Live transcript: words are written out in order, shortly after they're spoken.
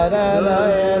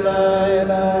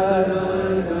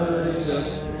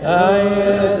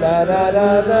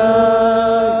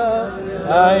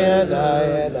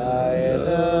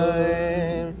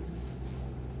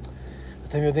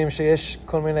אתם יודעים שיש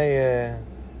כל מיני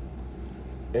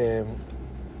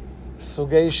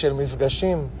סוגי של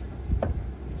מפגשים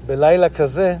בלילה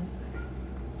כזה,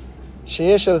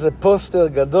 שיש על זה פוסטר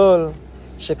גדול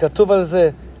שכתוב על זה,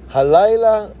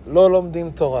 הלילה לא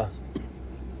לומדים תורה.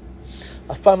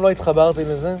 אף פעם לא התחברתי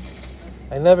לזה.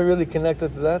 I never really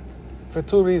connected to that for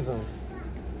two reasons.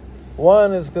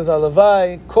 One is because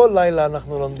הלוואי, כל לילה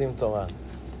אנחנו לומדים תורה.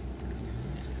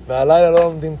 והלילה לא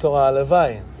לומדים תורה,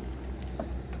 הלוואי.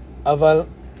 אבל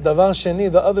דבר שני,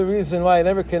 the other reason why I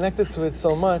never connected to it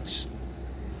so much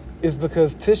is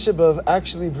because Tisha B'Av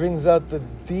actually brings out the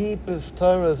deepest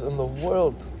Torahs in the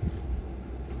world.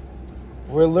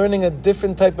 We're learning a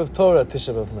different type of Torah,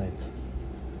 Tisha B'Av night.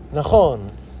 נכון,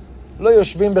 לא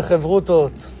יושבים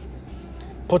בחברותות,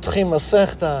 פותחים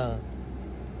מסכתה,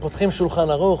 פותחים שולחן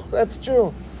ערוך. That's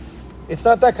true. It's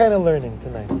not that kind of learning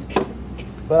tonight.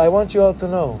 But I want you all to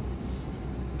know.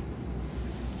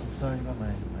 I'm sorry about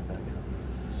my background.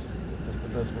 It's just the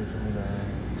best way for me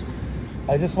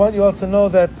to... I just want you all to know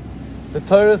that the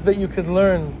Torahs that you could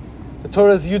learn, the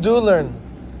Torahs you do learn,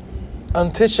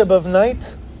 on Tisha B'Av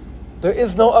night, there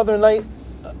is no other night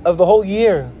of the whole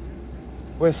year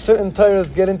where certain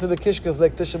Torahs get into the Kishkas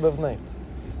like Tisha B'Av night.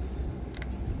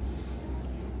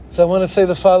 So I want to say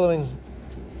the following.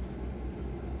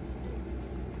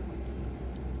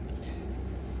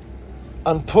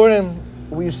 On Purim,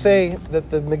 we say that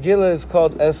the Megillah is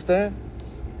called Esther,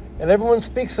 and everyone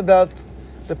speaks about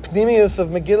the pnimius of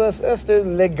Megillah Esther,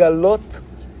 legalot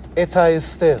et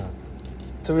ha-Esther,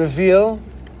 to reveal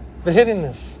the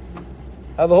hiddenness.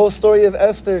 How the whole story of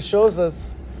Esther shows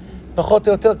us, פחות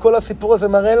או יותר, כל הסיפור הזה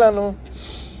מראה לנו,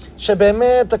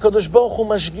 שבאמת הקדוש ברוך הוא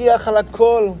משגיח על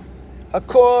הכל,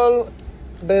 הכל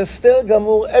בהסתר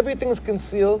גמור, everything is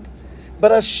concealed,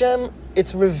 but Hashem,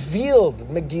 it's revealed,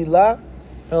 Megillah,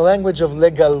 in the language of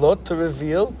legalot, to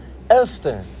reveal,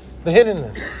 Esther, the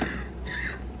hiddenness.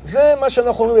 זה מה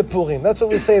שאנחנו אומרים בפורים. That's what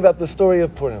we say about the story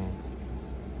of Purim.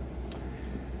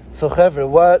 So, Chaver,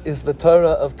 what is the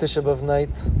Torah of Tisha B'Av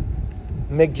night?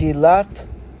 Megilat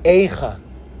Eicha.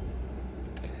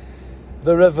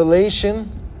 The revelation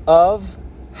of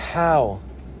how.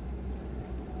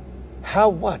 How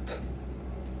what?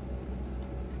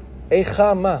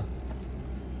 Eicha ma.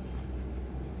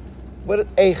 What is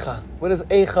Eicha? What does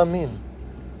Eicha mean?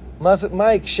 Ma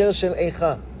ikshir shel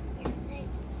Eicha.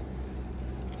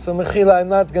 So, Mechila, I'm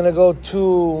not going to go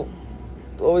too,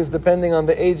 always depending on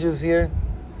the ages here.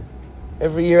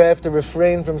 Every year I have to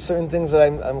refrain from certain things that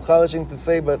I'm chalishing to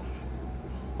say, but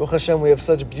Baruch Hashem, we have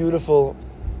such beautiful,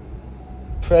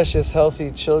 precious, healthy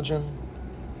children.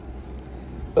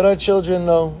 But our children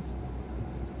know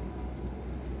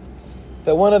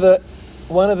that one of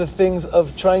the things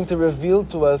of trying to reveal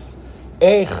to us,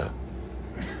 Eich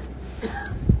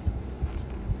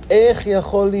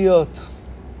yachol liot,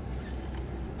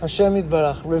 Hashem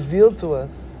Yitbarach, revealed to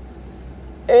us,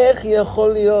 איך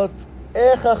יכול להיות,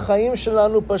 איך החיים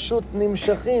שלנו פשוט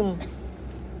נמשכים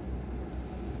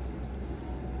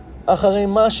אחרי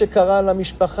מה שקרה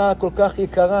למשפחה הכל כך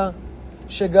יקרה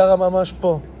שגרה ממש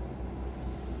פה,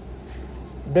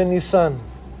 בניסן.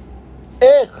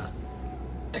 איך?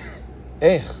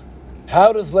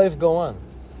 How does life go on?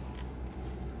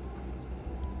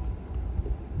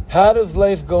 How does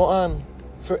life go on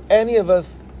for any of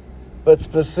us, but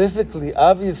specifically,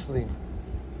 obviously,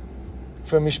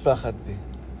 for Mishpachat D?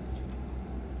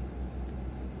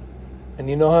 And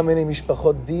you know how many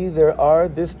Mishpachot D there are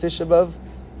this Tisha B'Av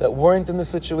that weren't in the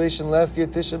situation last year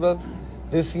Tisha B'Av?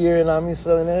 This year in Am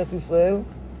Yisrael, in Eretz Yisrael?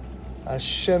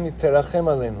 Hashem terachem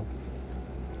aleinu.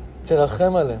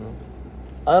 Terachem aleinu.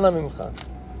 Ana mimcha.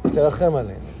 Terachem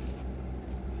aleinu.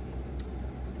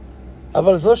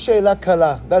 Aval zo she'ela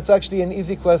kala. That's actually an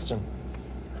easy question.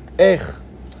 Ech.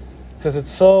 Because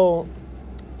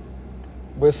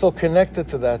we're so connected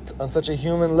to that on such a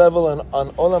human level and on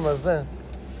Olam Hazeh.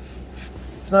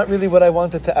 It's not really what I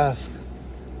wanted to ask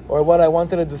or what I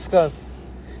wanted to discuss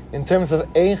in terms of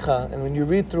Eicha. And when you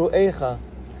read through Eicha,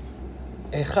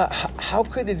 how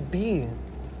could it be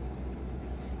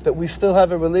that we still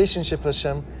have a relationship,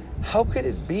 Hashem? How could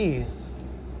it be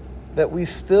that we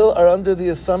still are under the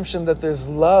assumption that there's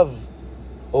love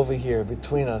over here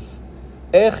between us?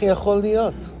 Eich yachol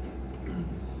liot.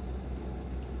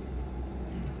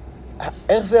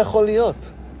 איך זה יכול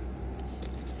להיות?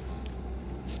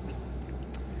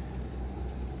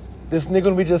 This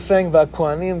nigun we just sang,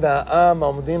 והכהנים והעם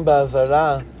העומדים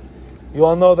בעזרה. You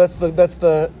all know that's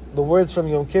the the words from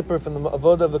Yom Kippur, from the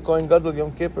Avodah of the Kohen Gadol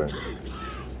Yom Kippur.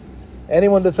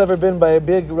 Anyone that's ever been by a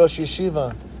big Rosh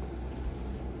Yeshiva,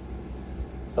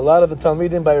 a lot of the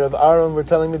Talmidim by Rav Aaron were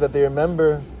telling me that they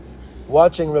remember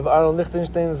watching Rav Aaron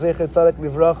Lichtenstein Zecher Tzaddik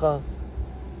Livracha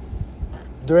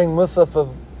during Musaf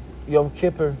of Yom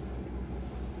Kippur.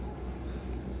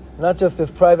 Not just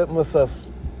his private Musaf,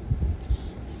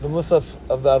 the Musaf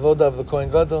of the Avodah of the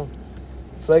Kohen Gadol.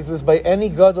 It's like this by any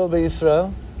Gadol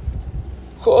B'Yisrael.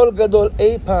 Kol Gadol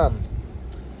Eipam.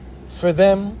 For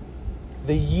them,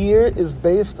 the year is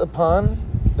based upon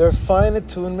their fine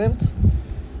attunement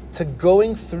to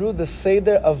going through the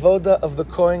Seder Avodah of the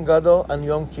Kohen Gadol on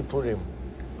Yom Kippurim.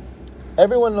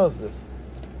 Everyone knows this.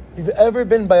 If you've ever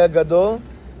been by a Gadol,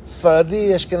 Sfaradi,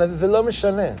 Ashkenazi, זה לא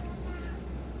משנה.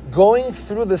 Going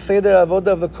through the Seder Avodah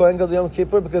of the Kohen Gadol Yom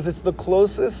Kippur, because it's the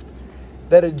closest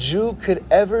that a Jew could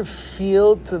ever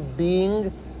feel to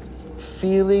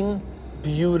feeling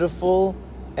beautiful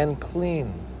and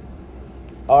clean.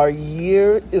 Our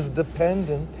year is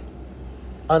dependent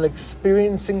on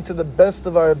experiencing to the best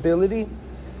of our ability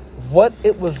what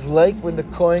it was like when the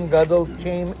Kohen Gadol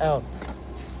came out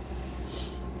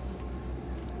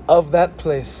of that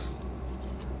place,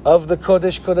 of the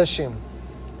Kodesh Kodashim.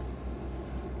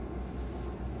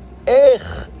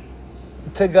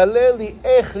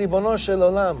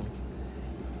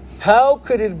 How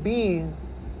could it be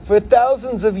for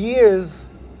thousands of years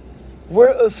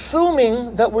we're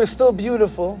assuming that we're still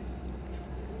beautiful,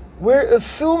 we're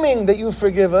assuming that you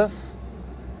forgive us,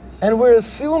 and we're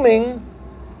assuming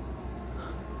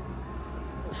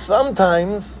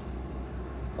sometimes,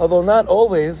 although not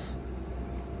always,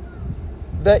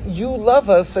 that you love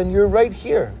us and you're right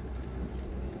here.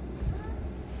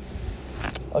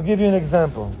 I'll give you an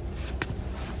example.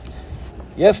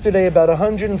 Yesterday, about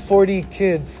 140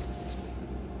 kids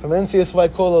from NCSY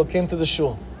Kollel came to the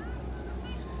shul.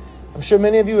 I'm sure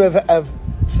many of you have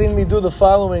seen me do the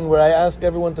following, where I ask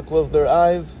everyone to close their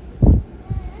eyes. You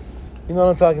know what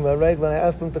I'm talking about, right? When I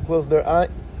ask them to close their eyes.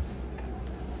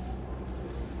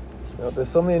 You know, there's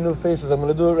so many new faces. I'm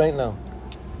going to do it right now.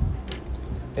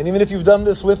 And even if you've done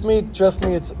this with me, trust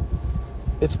me, it's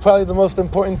probably the most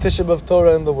important Tisha B'Av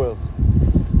Torah in the world.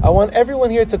 I want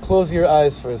everyone here to close your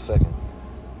eyes for a second.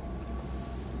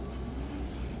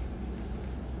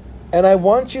 And I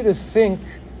want you to think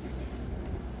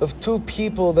of two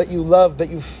people that you love, that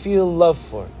you feel love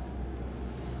for.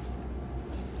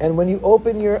 And when you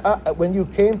open your when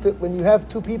you have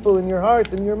two people in your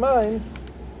heart and your mind,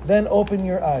 then open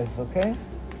your eyes, okay?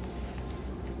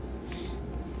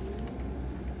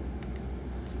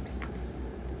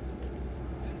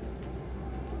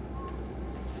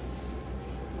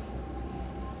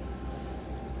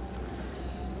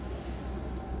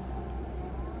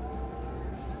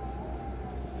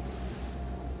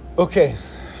 Okay,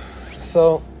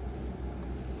 so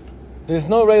there's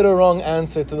no right or wrong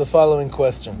answer to the following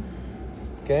question.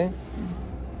 Okay?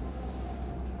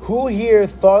 Who here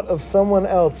thought of someone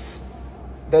else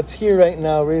that's here right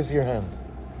now? Raise your hand.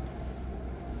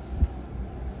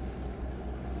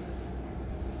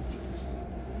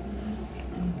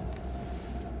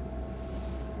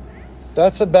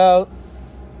 That's about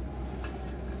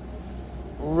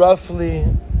roughly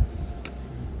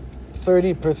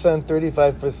 30%,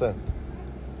 35%.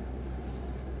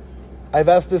 I've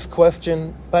asked this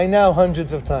question by now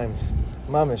hundreds of times.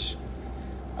 Mamish.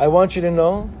 I want you to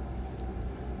know,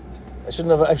 I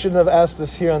shouldn't have asked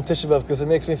this here on Tisha B'Av because it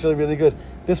makes me feel really good.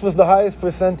 This was the highest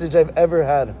percentage I've ever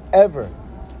had. Ever.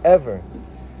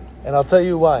 And I'll tell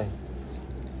you why.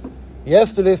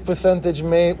 Yesterday's percentage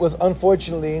was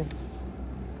unfortunately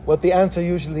what the answer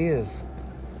usually is.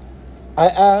 I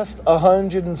asked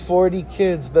 140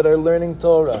 kids that are learning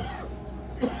Torah.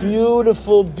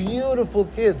 Beautiful, beautiful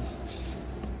kids.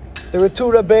 There were two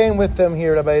Rabbeim with them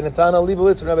here, Rabbi Natan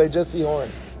Leibowitz and Rabbi Jesse Horn.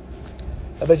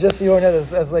 Rabbi Jesse Horn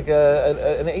has like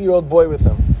an 8-year-old boy with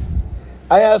him.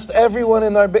 I asked everyone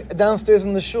in downstairs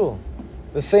in the shul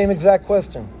the same exact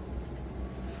question.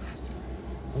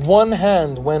 One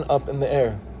hand went up in the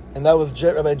air, and that was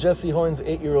Rabbi Jesse Horn's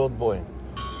 8-year-old boy.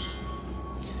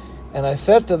 And I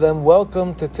said to them,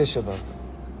 welcome to Tisha B'Av.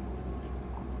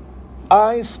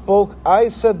 I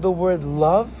said the word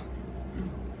love,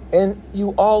 and you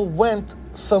all went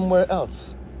somewhere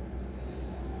else.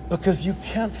 Because you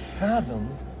can't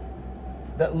fathom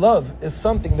that love is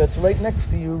something that's right next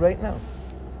to you right now.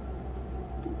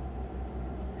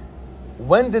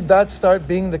 When did that start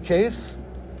being the case?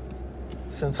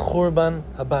 Since Churban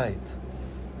Habayit.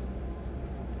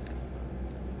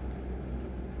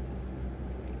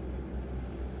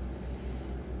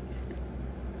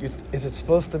 Is it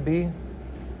supposed to be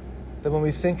that when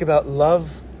we think about love,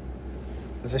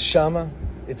 Zeshama,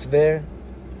 it's there.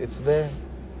 It's there.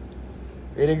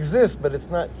 It exists, but it's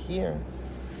not here.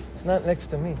 It's not next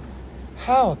to me.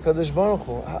 How, Kadosh Baruch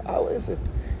Hu? How is it?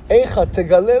 Eicha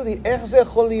tegale li, ech ze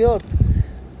yachol liot,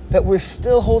 that we're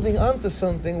still holding on to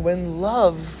something when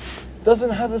love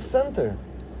doesn't have a center,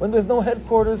 when there's no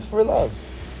headquarters for love.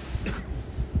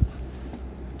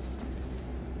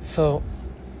 So,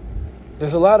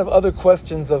 there's a lot of other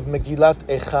questions of Megilat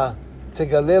Eicha.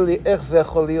 Tegale li, ech ze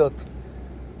yachol liot.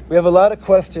 We have a lot of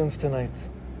questions tonight.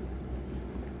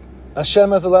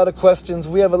 Hashem has a lot of questions.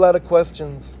 We have a lot of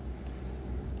questions.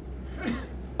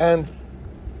 And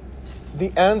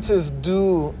the answers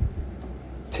do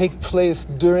take place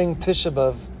during Tisha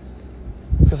B'Av,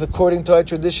 because according to our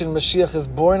tradition, Mashiach is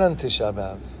born on Tisha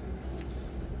B'Av.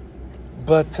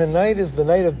 But tonight is the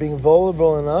night of being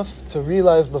vulnerable enough to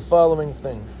realize the following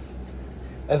thing.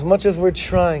 As much as we're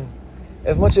trying,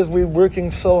 as much as we're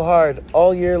working so hard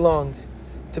all year long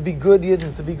to be good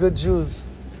Yidden, to be good Jews,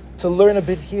 to learn a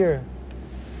bit here,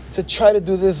 to try to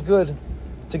do this good,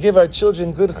 to give our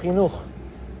children good chinuch,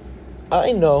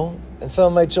 I know, and some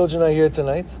of my children are here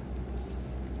tonight,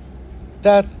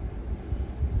 that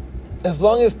as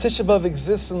long as Tisha B'Av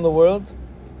exists in the world,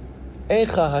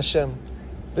 Eicha Hashem,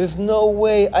 there's no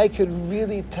way I could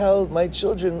really tell my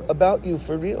children about you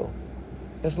for real,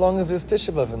 as long as there's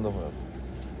Tisha B'Av in the world.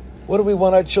 What do we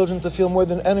want our children to feel more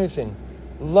than anything?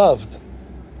 Loved.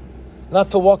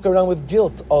 Not to walk around with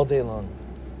guilt all day long.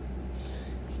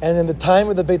 And in the time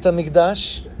of the Beit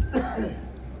HaMikdash,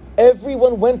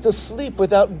 everyone went to sleep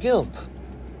without guilt.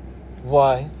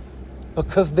 Why?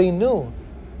 Because they knew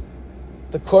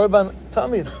the Korban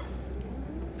Tamid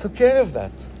took care of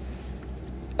that.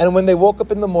 And when they woke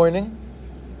up in the morning,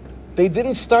 they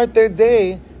didn't start their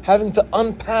day having to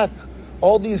unpack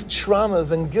all these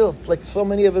traumas and guilt like so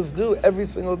many of us do every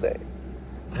single day.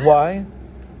 Why?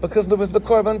 Because there was the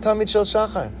Korban Tamid Shel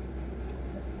Shachar.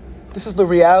 This is the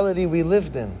reality we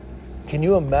lived in. Can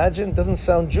you imagine? It doesn't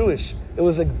sound Jewish. It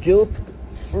was a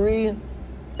guilt-free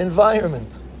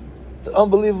environment. It's an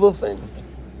unbelievable thing.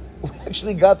 We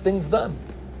actually got things done.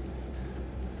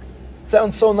 It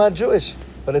sounds so not Jewish,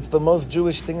 but it's the most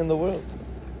Jewish thing in the world.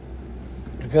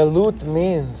 Galut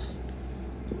means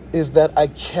is that I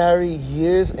carry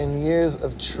years and years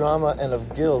of trauma and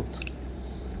of guilt.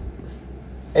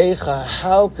 Eicha,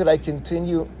 how could I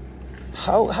continue?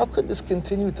 How could this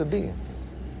continue to be?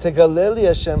 Tegaleli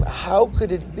Hashem, how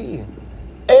could it be?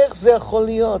 Ech ze yachol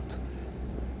liot.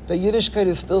 The Yiddishkeit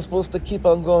is still supposed to keep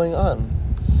on going on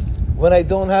when I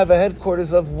don't have a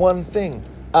headquarters of one thing,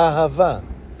 ahava,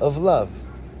 of love.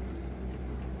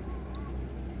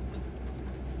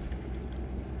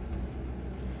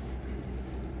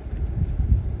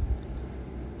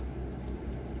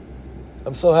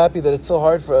 I'm so happy that it's so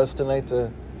hard for us tonight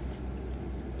to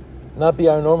not be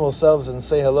our normal selves and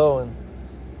say hello and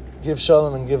give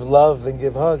shalom and give love and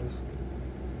give hugs.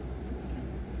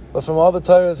 But from all the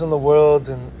Torahs in the world,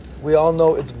 and we all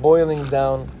know it's boiling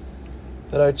down,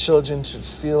 that our children should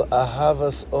feel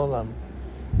ahavas olam.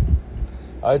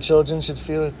 Our children should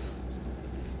feel it.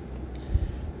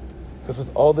 Because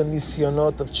with all the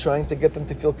nisyonot of trying to get them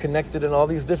to feel connected in all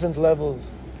these different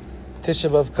levels, Tisha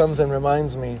B'Av comes and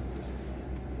reminds me,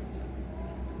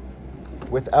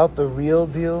 without the real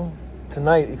deal,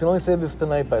 tonight, you can only say this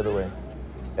tonight, by the way.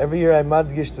 Every year I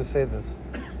madgish to say this.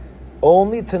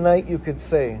 Only tonight you could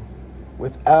say,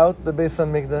 without the Beis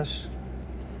HaMikdash,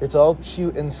 it's all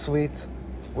cute and sweet.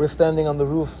 We're standing on the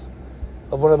roof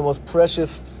of one of the most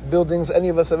precious buildings any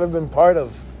of us have ever been part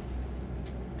of.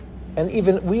 And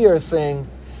even we are saying,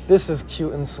 this is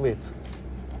cute and sweet.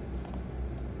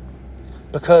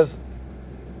 Because,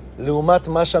 לעומת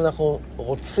מה שאנחנו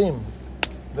רוצים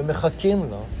ומחכים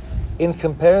לו, in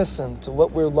comparison to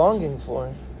what we're longing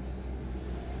for,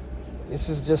 this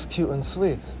is just cute and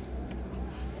sweet.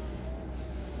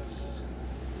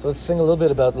 So let's sing a little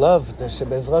bit about love. That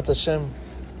Be'ezrat Hashem,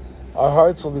 our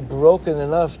hearts will be broken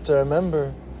enough to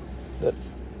remember that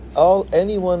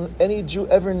any Jew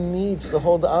ever needs to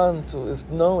hold on to is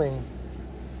knowing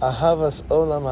Ahavas Olam